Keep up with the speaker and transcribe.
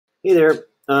Hey there.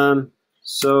 I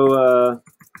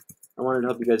wanted to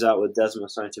help you guys out with Desmos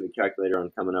scientific calculator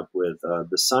on coming up with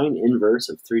the sine inverse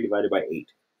of 3 divided by 8.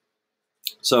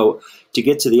 So to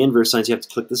get to the inverse signs, you have to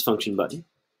click this function button.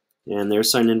 And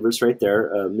there's sine inverse right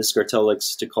there. Miss Gartell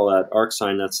likes to call that arc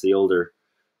sine. That's the older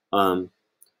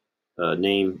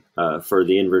name for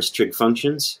the inverse trig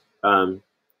functions.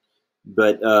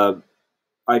 But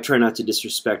I try not to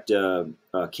disrespect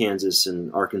Kansas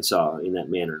and Arkansas in that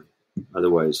manner.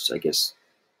 Otherwise, I guess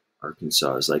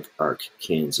Arkansas is like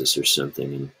Kansas or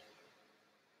something. And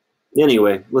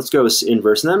anyway, let's go with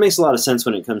inverse. And that makes a lot of sense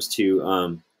when it comes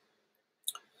to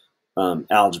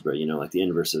algebra, like the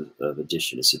inverse of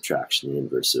addition is subtraction. The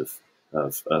inverse of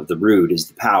the root is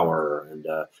the power. And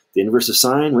the inverse of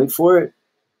sine, wait for it,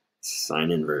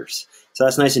 sine inverse. So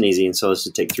that's nice and easy. And so let's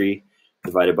just take 3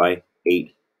 divided by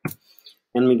 8.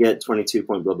 And we get 22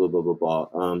 point blah, blah, blah, blah,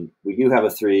 blah. We do have a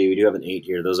 3. We do have an 8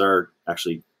 here. Those are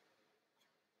actually,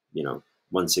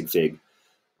 1 sig fig.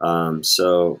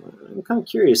 So I'm kind of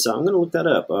curious. So I'm going to look that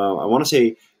up. I want to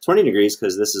say 20 degrees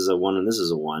because this is a 1 and this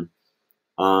is a 1.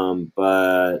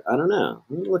 But I don't know.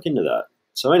 I'm going to look into that.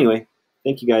 So anyway,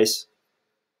 thank you guys.